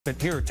But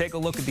here, take a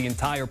look at the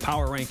entire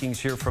power rankings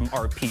here from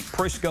our Pete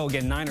Prisco.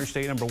 Again, Niners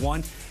stay number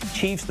 1.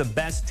 Chiefs, the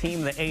best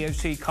team in the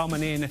AFC,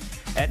 coming in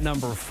at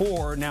number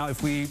 4. Now,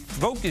 if we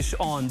focus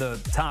on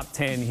the top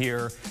 10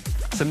 here,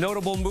 some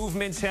notable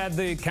movements had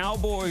the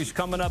Cowboys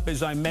coming up,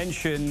 as I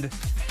mentioned.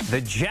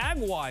 The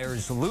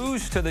Jaguars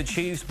lose to the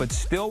Chiefs, but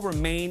still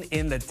remain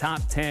in the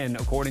top 10,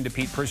 according to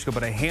Pete Prisco.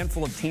 But a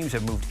handful of teams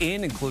have moved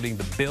in, including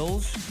the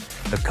Bills,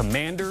 the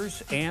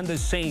Commanders, and the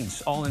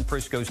Saints, all in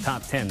Prisco's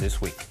top 10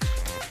 this week.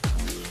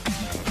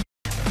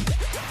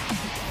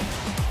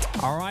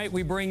 All right,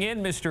 we bring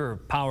in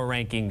Mr. Power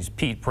Rankings,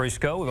 Pete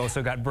Prisco. We've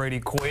also got Brady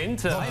Quinn.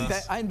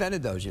 I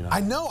invented those, you know. I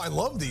know, I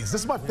love these.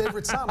 This is my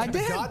favorite time. I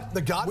did.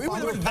 The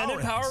Godfather of Power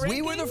Rankings.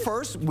 We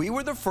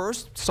were the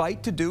first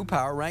site to do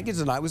Power Rankings,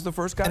 and I was the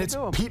first guy to do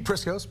them. And it's Pete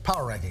Prisco's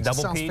Power Rankings.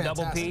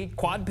 Double P,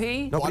 Quad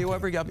P? Nobody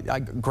ever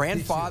got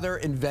grandfather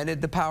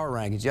invented the Power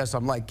Rankings. Yes,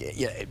 I'm like,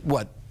 yeah,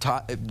 what?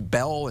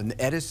 Bell and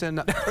Edison,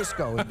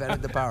 Prisco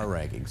invented the Power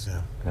Rankings.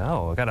 Yeah.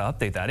 Oh, I got to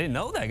update that. I didn't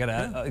know that. I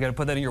got to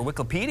put that in your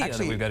Wikipedia.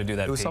 Actually, we've got to do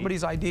that. It was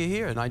somebody's idea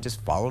here, and I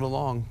just followed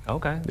along.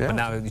 Okay, yeah. But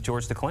now it's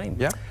yours to claim.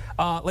 Yeah.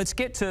 Let's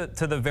get to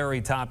the very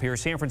top here.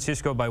 San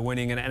Francisco by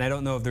winning, and I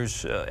don't know if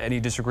there's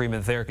any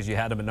disagreement there because you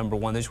had them at number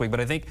 1 this week,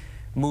 but I think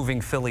moving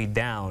Philly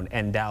down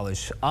and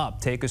Dallas up.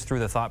 Take us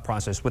through the thought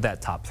process with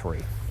that top 3.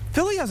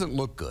 Philly hasn't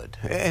looked good,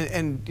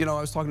 and you know, I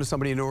was talking to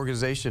somebody in the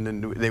organization,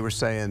 and they were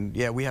saying,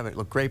 yeah, we haven't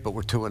looked great, but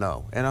we're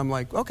 2-0. And I'm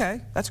like,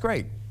 okay, that's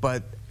great,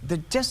 but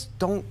they just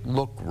don't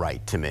look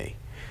right to me.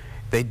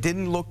 They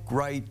didn't look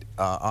right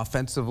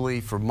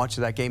offensively for much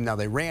of that game. Now,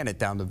 they ran it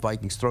down the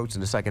Vikings' throats in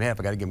the second half.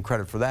 I got to give them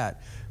credit for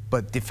that.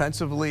 But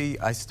defensively,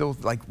 I still,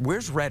 like,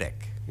 where's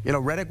Reddick? You know,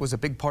 Reddick was a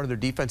big part of their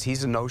defense.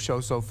 He's a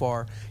no-show so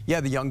far. Yeah,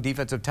 the young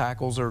defensive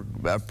tackles are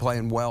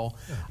playing well.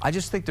 Yeah. I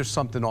just think there's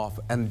something off.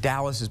 And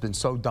Dallas has been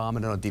so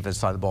dominant on the defense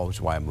side of the ball, which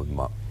is why I moved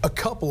them up. A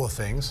couple of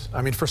things.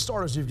 I mean, for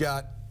starters, you've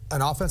got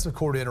an offensive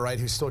coordinator, right,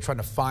 who's still trying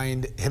to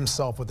find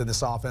himself within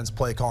this offense,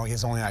 play calling,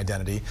 his own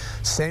identity.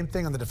 Same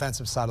thing on the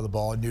defensive side of the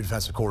ball, a new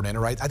defensive coordinator,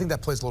 right? I think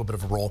that plays a little bit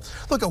of a role.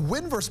 Look, a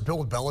win versus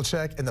Bill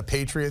Belichick and the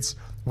Patriots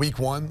week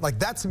 1, like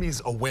that to me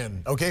is a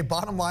win, okay?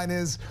 Bottom line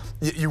is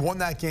you won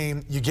that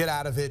game, you get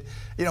out of it,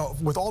 you know,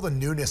 with all the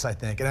newness, I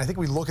think. And I think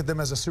we look at them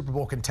as a Super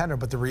Bowl contender,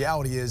 but the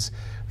reality is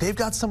they've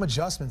got some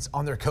adjustments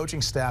on their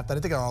coaching staff that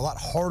I think are a lot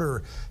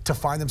harder to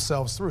find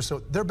themselves through. So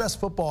their best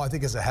football, I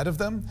think, is ahead of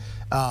them.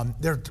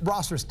 Their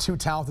roster is too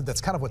talented.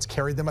 That's kind of what's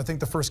carried them, I think,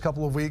 the first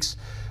couple of weeks.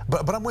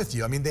 But I'm with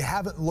you. I mean, they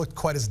haven't looked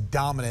quite as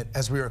dominant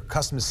as we were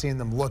accustomed to seeing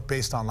them look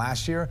based on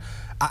last year.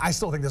 I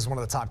still think this is one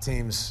of the top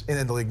teams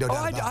in the league, no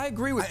doubt about it. I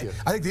agree with you.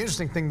 I think the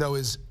interesting thing, though,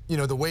 is, you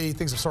know, the way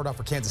things have started out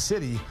for Kansas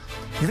City,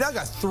 you've now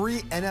got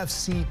 3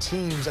 NFC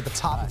teams at the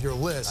top of your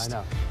list. I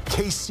know.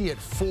 KC at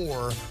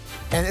 4.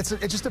 And it's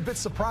just a bit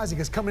surprising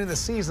because coming into the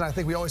season, I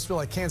think we always feel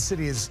like Kansas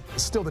City is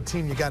still the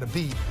team you got to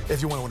beat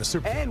if you want to win a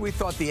Super Bowl. And we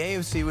thought the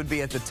AFC would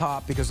be at the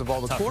top because of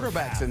all the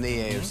quarterbacks in the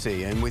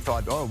AFC. And we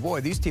thought, oh, boy,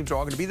 these teams are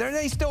all going to be there. And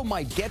they still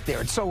might get there.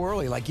 It's so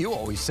early, like you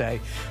always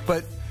say.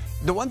 But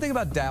the one thing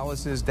about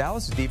Dallas is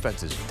Dallas'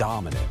 defense is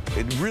dominant.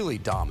 It's really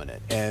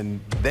dominant. And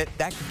that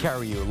could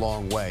carry you a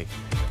long way.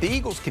 The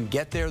Eagles can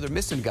get there. They're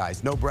missing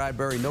guys. No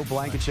Bradbury, no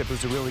Blankenship,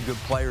 who's a really good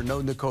player,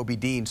 no N'Kobe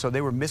Dean. So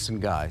they were missing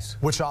guys.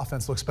 Which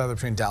offense looks better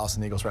between Dallas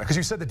and the Eagles, right? Because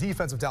you said the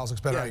defense of Dallas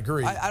looks better. Yeah, I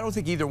agree. I don't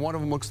think either one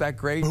of them looks that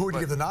great. But who would you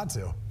give the nod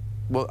to?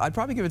 Well, I'd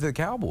probably give it to the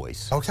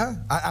Cowboys. Okay.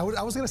 I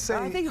was going to say...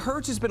 I think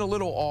Hurts has been a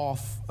little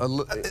off. A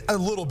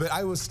little bit.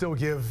 I would still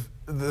give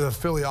the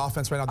Philly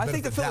offense right now the I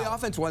think the Philly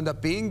offense will end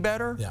up being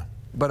better. Yeah.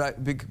 But I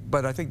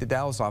think the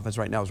Dallas offense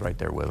right now is right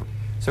there with them.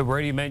 So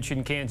Brady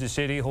mentioned Kansas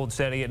City, hold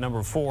steady at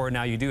number 4.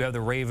 Now you do have the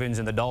Ravens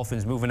and the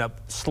Dolphins moving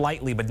up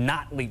slightly, but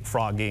not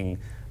leapfrogging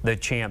the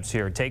champs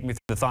here. Take me through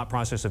the thought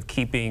process of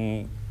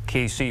keeping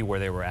KC where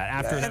they were at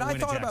after that win. And I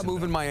thought about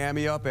moving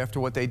Miami up after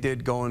what they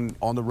did going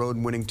on the road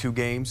and winning 2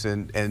 games,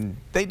 and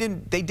they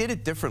did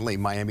it differently.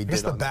 Miami did. I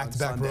guess the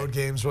back-to-back road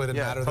games really didn't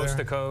matter coast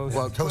there. To coast.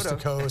 Well, coast to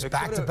coast,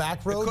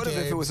 back-to-back road games. It could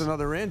have if it was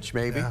another inch,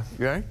 maybe. Yeah.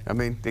 Right? I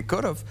mean, they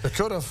could have. It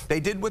could have. They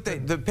did what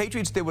the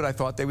Patriots did what I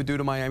thought they would do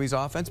to Miami's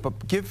offense,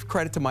 but give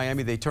credit to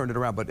Miami, they turned it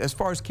around. But as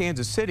far as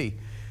Kansas City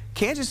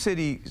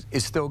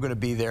is still going to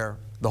be there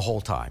the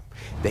whole time.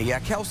 They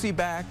got Kelsey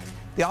back.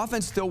 The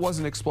offense still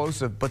wasn't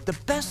explosive, but the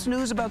best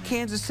news about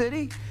Kansas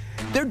City,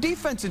 their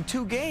defense in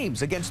 2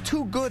 games against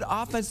 2 good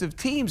offensive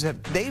teams,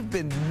 they've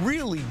been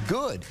really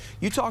good.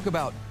 You talk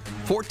about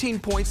 14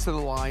 points to the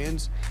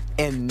Lions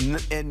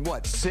and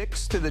what,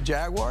 6 to the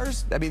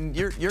Jaguars? I mean,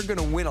 you're going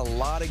to win a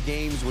lot of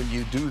games when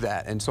you do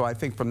that. And so I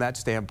think from that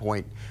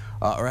standpoint,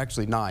 or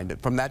actually 9,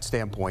 from that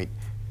standpoint,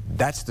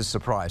 That's the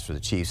surprise for the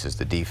Chiefs, is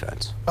the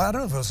defense. I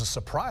don't know if it was a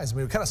surprise. I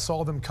mean, we kind of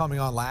saw them coming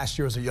on last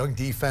year as a young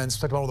defense.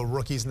 Talked about all the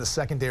rookies in the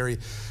secondary.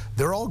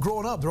 They're all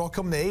growing up. They're all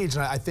coming to age,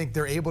 and I think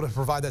they're able to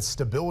provide that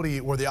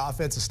stability where the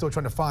offense is still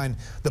trying to find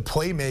the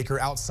playmaker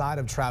outside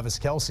of Travis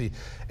Kelce.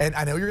 And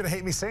I know you're going to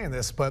hate me saying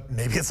this, but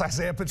maybe it's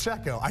Isaiah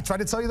Pacheco. I tried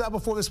to tell you that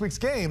before this week's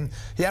game.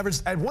 He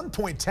averaged at one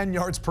point 10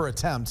 yards per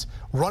attempt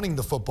running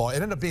the football. It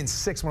ended up being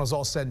 6 when it was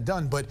all said and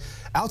done. But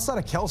outside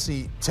of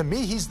Kelce, to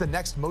me, he's the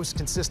next most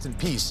consistent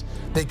piece.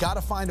 They got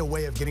to find a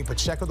way of getting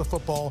Pacheco the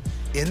football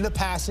in the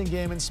passing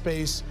game in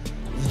space.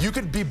 You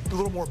could be a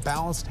little more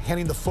balanced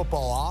handing the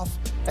football off,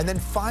 and then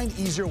find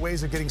easier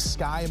ways of getting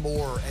Sky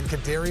Moore and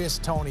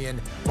Kadarius Toney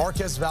and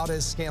Marquez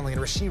Valdez-Scantling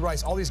and Rashee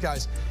Rice, all these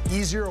guys,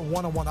 easier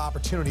one-on-one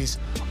opportunities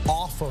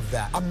off of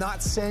that. I'm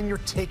not saying you're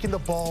taking the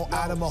ball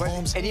out of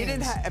Mahomes' and you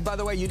didn't and by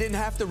the way, you didn't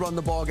have to run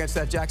the ball against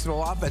that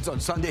Jacksonville offense on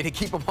Sunday to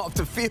keep them off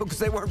the field because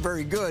they weren't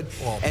very good.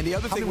 Well, and the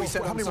other thing we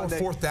said on Sunday,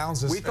 fourth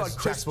downs we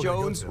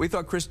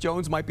thought Chris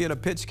Jones might be in a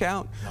pitch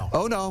count. No.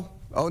 Oh no.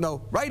 Oh,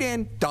 no. Right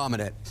in,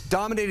 dominant.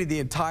 Dominated the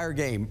entire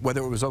game,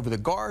 whether it was over the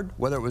guard,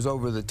 whether it was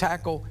over the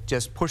tackle,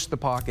 just pushed the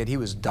pocket. He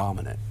was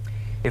dominant.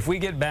 If we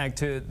get back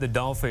to the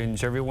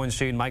Dolphins, everyone's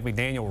seeing Mike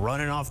McDaniel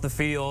running off the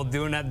field,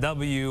 doing that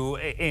W,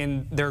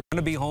 and they're going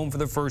to be home for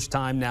the first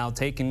time now,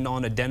 taking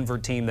on a Denver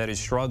team that is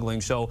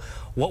struggling. So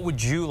what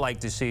would you like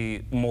to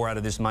see more out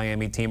of this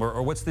Miami team,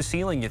 or what's the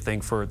ceiling, you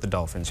think, for the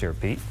Dolphins here,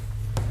 Pete?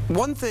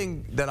 One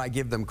thing that I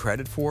give them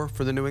credit for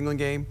the New England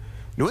game,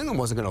 New England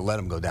wasn't going to let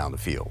them go down the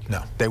field.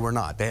 No. They were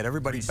not. They had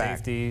everybody back.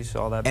 Safeties,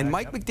 all that. And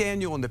Mike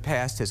McDaniel in the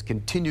past has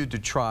continued to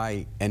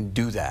try and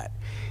do that.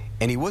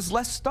 And he was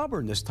less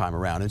stubborn this time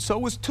around, and so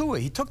was Tua.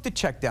 He took the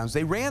checkdowns.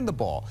 They ran the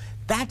ball.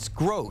 That's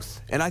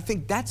growth, and I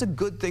think that's a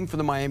good thing for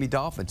the Miami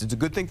Dolphins. It's a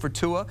good thing for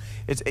Tua.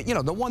 It's, you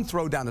know, the one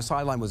throw down the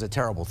sideline was a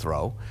terrible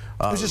throw.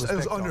 It was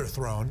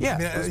underthrown. Yeah,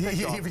 I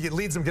mean, he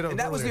leads them get over. And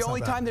that was the only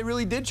time they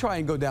really did try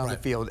and go down the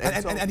field.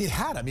 And he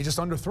had him. He just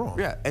underthrew him.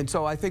 Yeah, and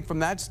so I think from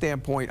that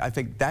standpoint, I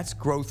think that's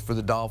growth for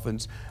the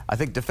Dolphins. I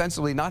think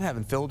defensively, not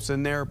having Phillips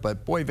in there,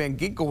 but boy, Van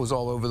Ginkel was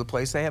all over the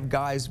place. They have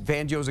guys.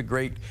 Fangio's a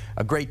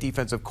great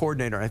defensive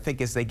coordinator. And I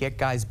think as they get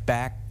guys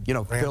back, you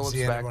know,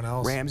 Ramsey, Phillips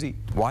back, Ramsey,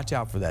 watch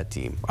out for that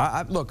team.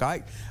 Look,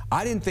 I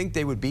didn't think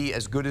they would be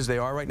as good as they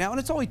are right now, and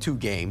it's only 2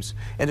 games,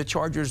 and the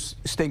Chargers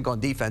stink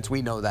on defense.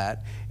 We know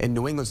that, and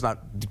New England's not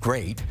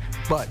great,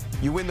 but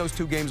you win those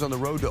 2 games on the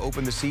road to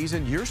open the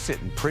season, you're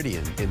sitting pretty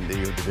in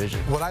your division.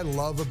 What I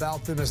love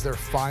about them is they're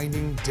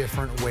finding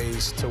different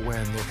ways to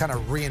win. They're kind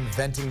of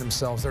reinventing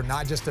themselves. They're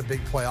not just a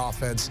big play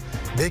offense.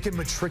 They can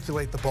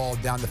matriculate the ball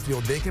down the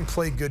field. They can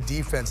play good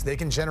defense. They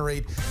can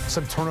generate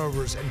some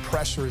turnovers and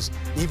pressures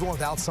even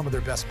without some of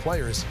their best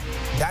players.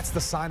 That's the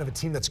sign of a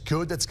team that's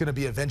good, that's going to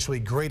be eventually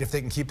great if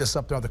they can keep this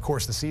up throughout the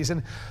course of the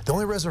season. The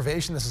only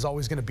reservation, this is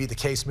always going to be the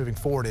case moving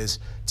forward, is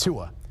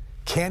Tua.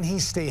 Can he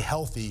stay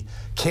healthy?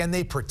 Can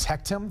they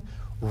protect him?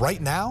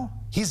 Right now,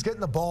 he's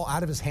getting the ball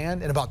out of his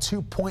hand in about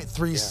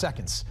 2.3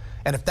 seconds.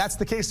 And if that's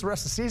the case the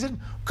rest of the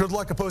season, good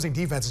luck opposing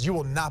defenses. You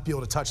will not be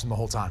able to touch them the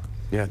whole time.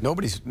 Yeah,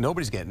 nobody's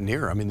getting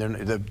near. I mean,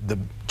 the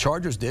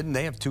Chargers did, and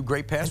they have 2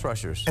 great pass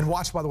rushers. And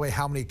watch, by the way,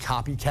 how many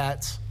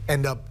copycats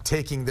end up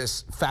taking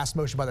this fast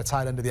motion by the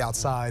tight end to the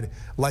outside,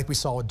 like we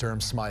saw with Durham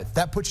Smythe.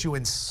 That puts you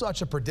in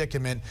such a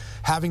predicament,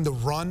 having the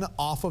run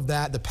off of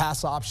that, the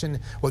pass option,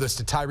 whether it's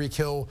to Tyreek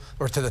Hill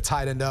or to the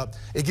tight end up.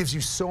 It gives you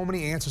so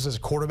many answers as a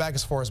quarterback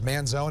as far as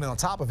man zone, and on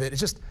top of it,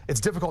 it's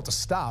difficult to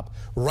stop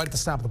right at the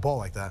snap of the ball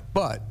like that.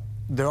 But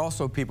there are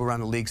also people around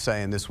the league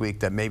saying this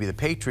week that maybe the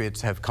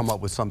Patriots have come up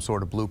with some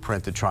sort of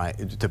blueprint to try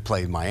to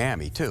play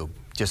Miami too.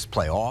 Just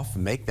play off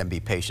and make them be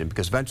patient,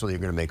 because eventually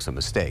you're going to make some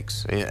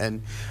mistakes.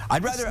 And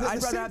I'd rather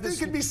have this.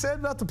 Thing can be said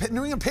about the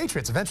New England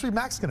Patriots. Eventually,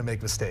 Mac's going to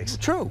make mistakes.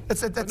 True.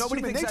 That's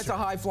nobody thinks that's a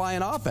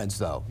high-flying offense,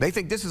 though. They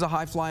think this is a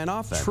high-flying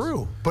offense.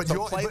 True. But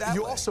so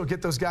you also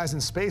get those guys in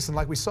space, and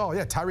like we saw,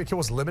 yeah, Tyreek Hill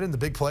was limited in the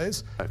big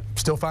plays.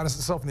 Still found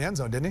himself in the end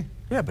zone, didn't he?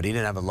 Yeah, but he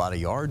didn't have a lot of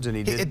yards, and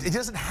he didn't. It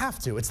doesn't have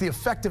to. It's the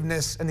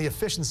effectiveness and the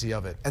efficiency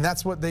of it, and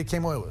that's what they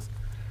came away with.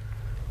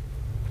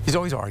 He's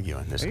always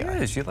arguing, this guy.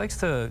 He is. He likes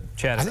to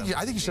chat. I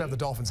think you should have the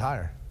Dolphins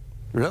higher.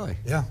 Really?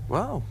 Yeah.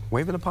 Well,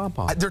 waving a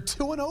pom-pom. They're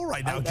 2-0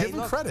 right now. Give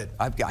them credit.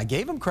 I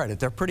gave them credit.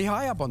 They're pretty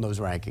high up on those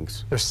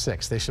rankings. They're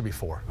 6. They should be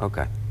 4.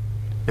 Okay.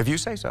 If you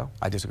say so,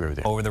 I disagree with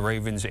you. Over the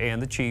Ravens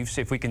and the Chiefs,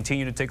 if we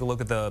continue to take a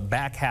look at the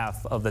back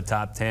half of the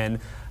top 10,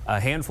 a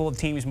handful of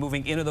teams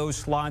moving into those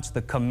slots.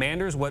 The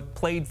Commanders, what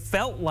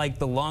felt like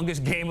the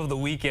longest game of the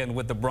weekend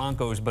with the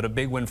Broncos, but a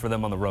big win for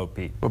them on the road,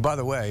 Pete. Well, by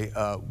the way,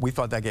 we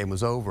thought that game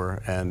was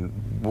over and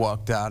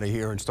walked out of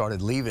here and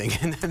started leaving,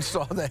 and then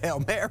saw the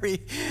Hail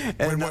Mary.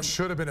 And what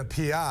should have been a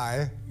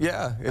PI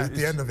at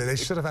the end of it. They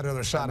should have had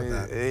another shot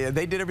at that.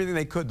 They did everything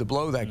they could to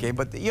blow that game,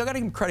 but you got to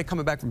give them credit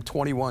coming back from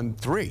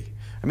 21-3.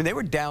 I mean, they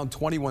were down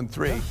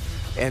 21-3,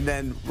 and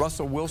then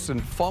Russell Wilson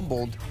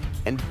fumbled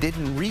and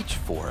didn't reach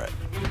for it.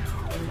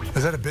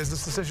 Is that a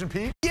business decision,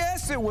 Pete? Yes,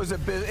 Yes, it was a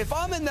bit. If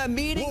I'm in that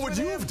meeting, what would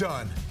you have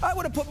done? I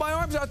would have put my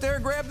arms out there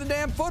and grabbed the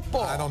damn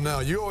football. I don't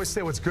know. You always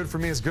say what's good for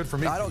me is good for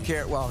me. I don't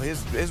care. Well,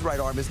 his right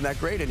arm isn't that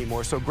great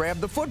anymore, so grab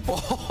the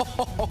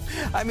football.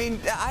 I mean,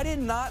 I did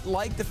not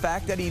like the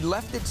fact that he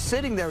left it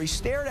sitting there. He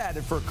stared at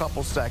it for a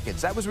couple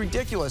seconds. That was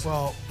ridiculous.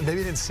 Well, maybe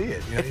he didn't see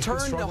it. You know, It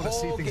turned the whole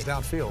to see things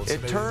downfield. So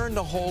it turned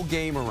the whole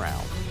game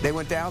around. They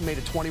went down, made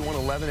it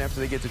 21-11 after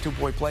they get the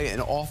 2-point play, and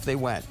off they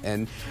went.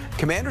 And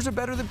Commanders are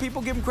better than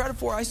people give them credit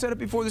for. I said it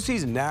before the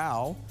season.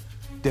 Now,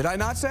 did I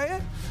not say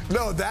it?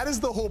 No, that is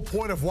the whole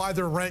point of why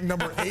they're ranked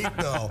number 8,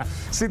 though.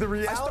 See, the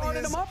reality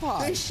is them up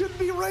high. They shouldn't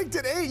be ranked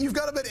at 8. You've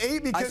got them at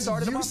 8 because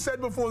you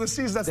said before the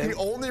season that's the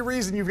only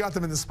reason you've got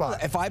them in the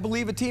spot. If I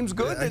believe a team's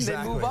good, then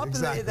they move up, and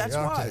that's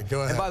why. Go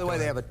ahead, and by the way,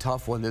 they have a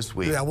tough one this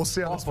week. Yeah, we'll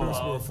see how this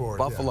moves forward.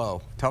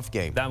 Buffalo, tough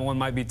game. That one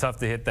might be tough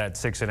to hit that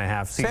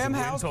 6.5 season Sam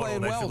win Howell's total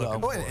playing that well, you're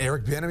looking though. for. And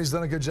Eric Bieniemy's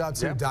done a good job,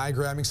 too,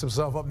 diagramming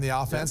himself up in the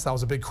offense. That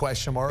was a big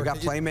question mark. We got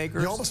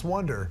playmakers. You almost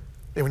wonder,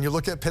 when you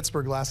look at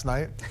Pittsburgh last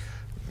night,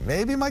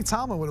 maybe Mike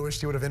Tomlin would have wished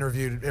he would have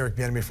interviewed Eric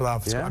Bieniemy for that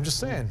offense. I'm just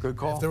saying. Good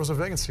call. If there was a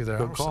vacancy there.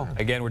 Good call.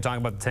 Again, we're talking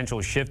about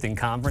potential shift in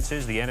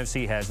conferences. The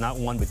NFC has not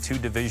one but 2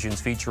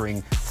 divisions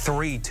featuring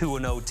 3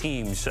 2-0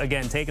 teams.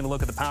 Again, taking a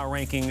look at the power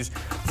rankings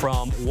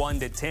from 1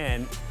 to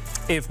 10.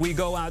 If we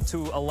go out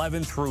to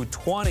 11 through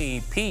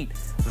 20, Pete,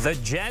 the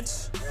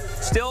Jets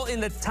still in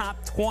the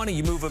top 20.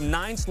 You move them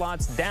 9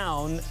 slots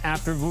down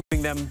after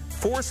moving them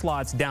 4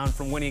 slots down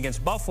from winning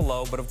against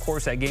Buffalo. But, of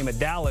course, that game at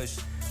Dallas,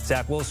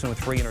 Zach Wilson with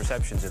 3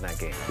 interceptions in that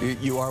game.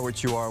 You are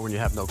what you are when you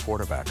have no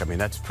quarterback. I mean,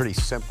 that's pretty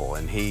simple.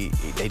 And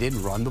they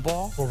didn't run the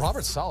ball. Well,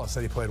 Robert Saleh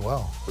said he played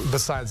well,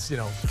 besides,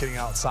 getting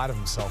outside of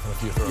himself in a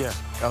few throws.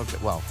 Yeah. Okay.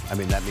 Well, I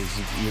mean, that means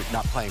you're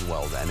not playing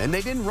well then. And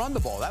they didn't run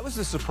the ball. That was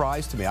a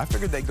surprise to me. I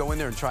figured they'd go in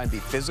there and try and be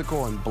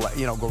physical and,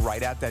 go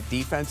right at that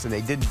defense, and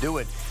they didn't do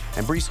it.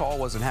 And Breece Hall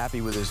wasn't happy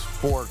with his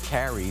 4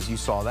 carries. You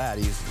saw that.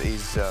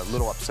 He's a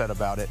little upset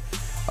about it.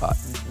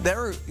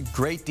 They're a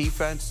great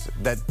defense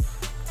that...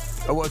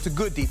 Well, it's a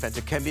good defense.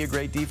 It can be a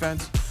great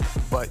defense,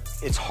 but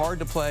it's hard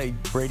to play,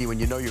 Brady, when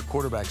you know your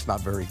quarterback's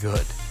not very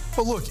good.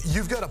 Well, look,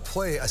 you've got to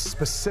play a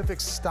specific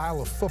style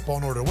of football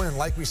in order to win,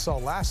 like we saw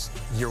last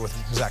year with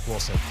Zach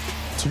Wilson.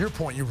 To your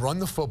point, you run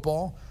the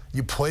football,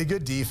 you play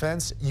good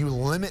defense, you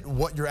limit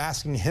what you're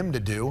asking him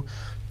to do,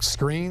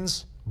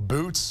 screens,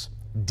 boots,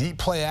 deep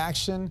play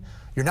action.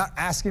 You're not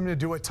asking him to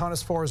do a ton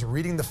as far as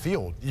reading the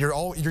field. You're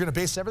going to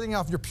base everything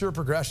off your pure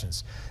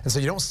progressions. And so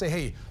you don't say,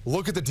 hey,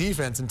 look at the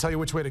defense and tell you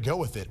which way to go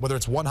with it, whether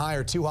it's 1 high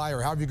or 2 high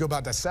or however you go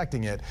about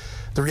dissecting it.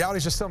 The reality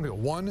is just tell him to go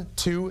 1,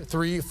 2,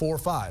 3, 4,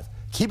 5.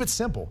 Keep it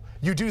simple.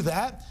 You do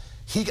that,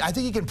 I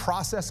think he can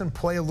process and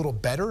play a little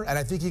better, and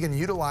I think he can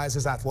utilize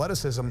his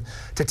athleticism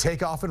to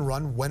take off and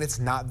run when it's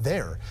not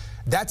there.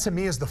 That, to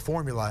me, is the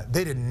formula.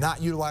 They did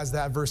not utilize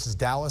that versus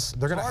Dallas.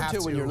 They're going to have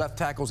to when your left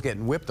tackle's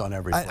getting whipped on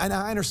everything. And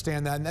I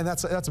understand that, and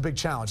that's a big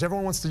challenge.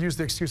 Everyone wants to use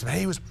the excuse of,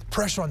 hey, he was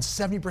pressure on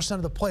 70%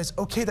 of the plays.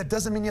 Okay, that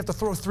doesn't mean you have to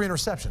throw 3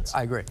 interceptions.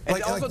 I agree. And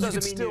it also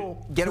doesn't mean you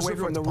get away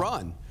from the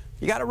run.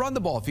 You got to run the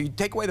ball. If you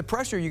take away the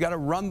pressure, you got to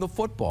run the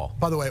football.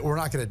 By the way, we're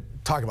not going to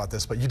talk about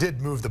this, but you did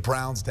move the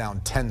Browns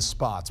down 10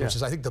 spots, which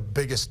is, I think, the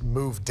biggest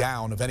move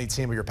down of any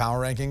team of your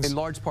power rankings. In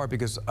large part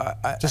because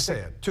just say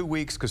it. 2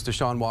 weeks because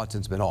Deshaun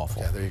Watson's been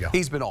awful. Yeah, there you go.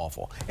 He's been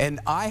awful. And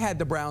I had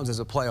the Browns as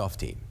a playoff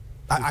team.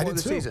 I did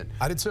the too. Season.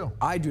 I did too.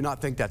 I do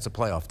not think that's a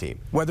playoff team.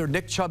 Whether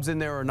Nick Chubb's in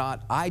there or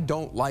not, I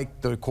don't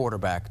like the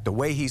quarterback. The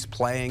way he's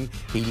playing,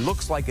 he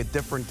looks like a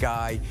different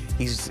guy.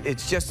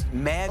 It's just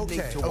maddening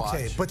to watch.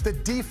 Okay, but the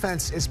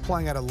defense is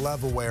playing at a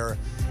level where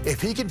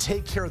if he can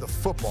take care of the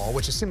football,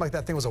 which it seemed like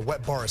that thing was a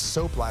wet bar of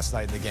soap last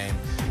night in the game,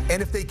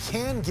 and if they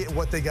can get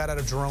what they got out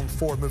of Jerome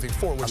Ford moving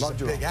forward, which is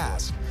a big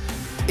ask,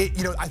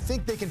 I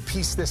think they can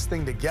piece this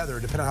thing together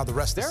depending on how the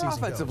rest of the season goes.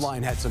 Their offensive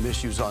line had some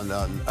issues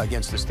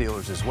against the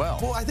Steelers as well.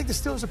 Well, I think the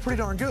Steelers are pretty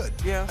darn good.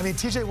 Yeah. I mean,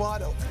 T.J.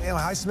 Watt,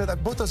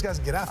 Highsmith, both those guys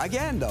can get after.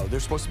 Again, though, they're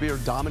supposed to be a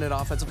dominant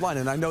offensive line,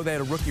 and I know they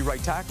had a rookie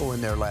right tackle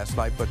in there last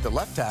night, but the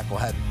left tackle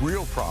had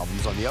real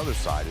problems on the other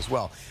side as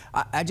well.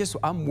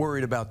 I'm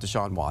worried about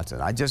Deshaun Watson.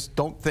 I just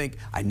don't think.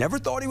 I never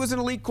thought he was an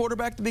elite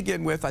quarterback to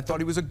begin with. I thought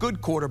he was a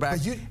good quarterback.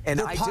 But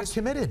they're pot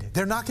committed.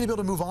 They're not going to be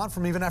able to move on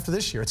from even after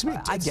this year. It's a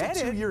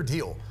 2-year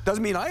deal.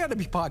 Doesn't mean I got to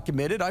be pot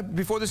committed.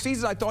 Before the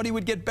season, I thought he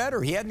would get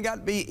better. He hadn't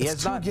gotten me.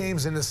 It's 2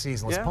 games in the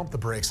season. Let's pump the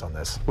brakes on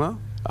this. Well,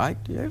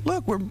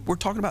 look, we're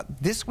talking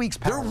about this week's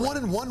power.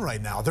 They're 1-1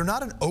 right now. They're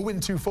not an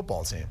 0-2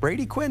 football team.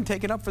 Brady Quinn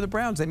taking up for the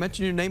Browns. They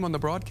mentioned your name on the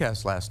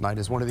broadcast last night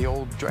as one of the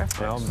old draft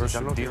picks.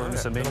 Well, dealing with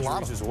some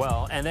injuries as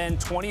well. And then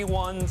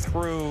 21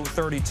 through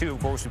 32, of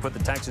course, we put the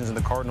Texans and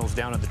the Cardinals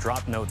down at the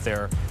drop note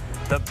there.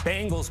 The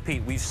Bengals,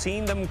 Pete, we've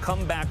seen them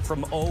come back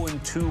from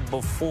 0-2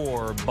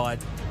 before, but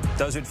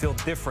does it feel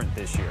different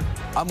this year?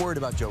 I'm worried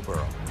about Joe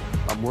Burrow.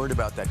 I'm worried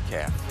about that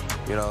calf.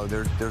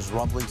 There's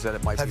rumblings that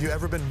it might be. Have you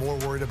ever been more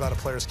worried about a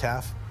player's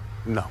calf?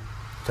 No.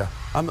 Okay.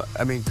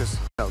 I mean, because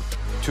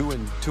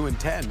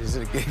 2-10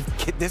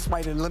 isn't. This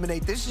might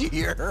eliminate this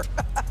year.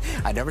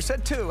 I never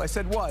said 2. I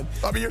said 1.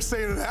 I mean, you're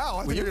saying it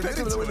now. Well, you picked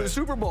him to win the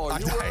Super Bowl. I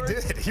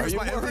did. He was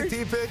my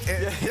MVP pick.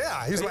 And,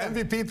 yeah, he was my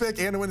MVP pick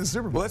and to win the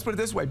Super Bowl. Well, let's put it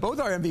this way. Both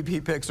our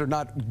MVP picks are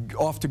not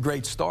off to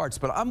great starts,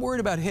 but I'm worried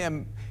about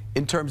him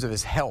in terms of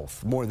his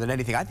health more than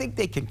anything. I think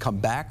they can come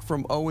back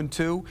from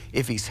 0-2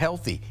 if he's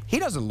healthy. He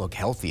doesn't look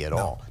healthy at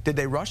all. Did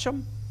they rush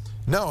him?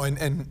 No,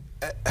 and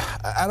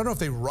I don't know if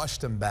they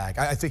rushed him back.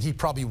 I think he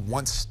probably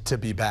wants to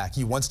be back.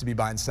 He wants to be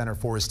behind center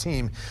for his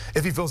team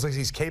if he feels like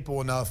he's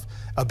capable enough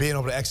of being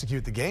able to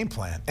execute the game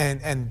plan.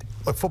 And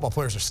look, football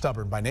players are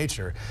stubborn by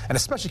nature, and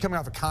especially coming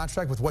off a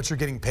contract with what you're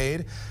getting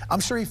paid,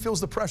 I'm sure he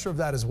feels the pressure of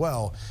that as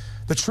well.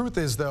 The truth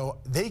is, though,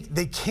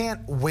 they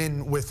can't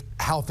win with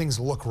how things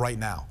look right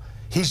now.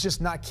 He's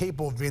just not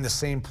capable of being the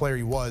same player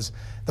he was.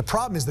 The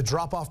problem is the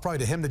drop-off probably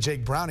to him to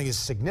Jake Browning is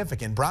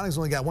significant. Browning's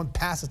only got 1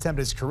 pass attempt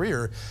in his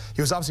career.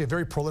 He was obviously a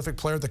very prolific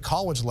player at the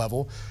college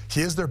level.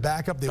 He is their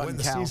backup. They win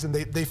the season.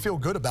 They feel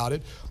good about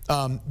it.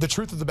 The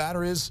truth of the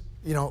matter is,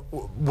 you know,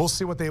 we'll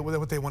see what they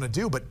want to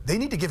do, but they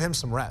need to give him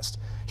some rest.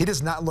 He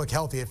does not look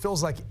healthy. It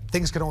feels like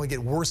things could only get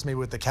worse maybe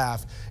with the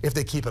calf if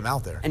they keep him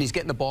out there. And he's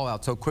getting the ball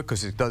out so quick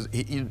because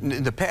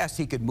in the past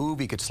he could move,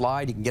 he could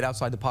slide, he can get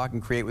outside the pocket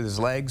and create with his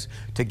legs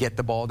to get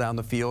the ball down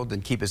the field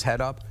and keep his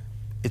head up.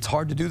 It's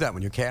hard to do that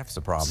when your calf's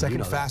a problem.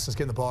 Second fastest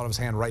getting the ball out of his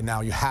hand right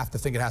now. You have to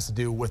think it has to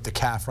do with the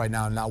calf right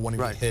now and not wanting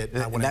to get hit.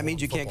 And that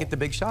means you can't get the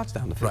big shots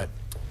down the field. Right.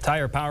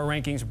 Tire Power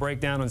Rankings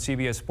breakdown on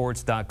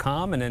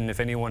CBSSports.com. And then if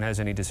anyone has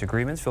any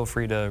disagreements, feel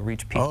free to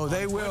reach Pete. Oh,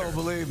 they will.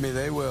 Believe me,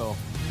 they will.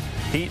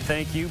 Pete,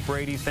 thank you.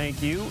 Brady,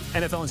 thank you.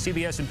 NFL and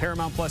CBS and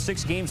Paramount Plus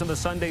 6 games on the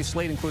Sunday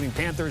slate, including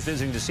Panthers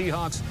visiting the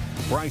Seahawks,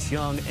 Bryce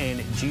Young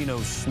and Geno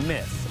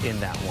Smith in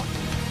that one.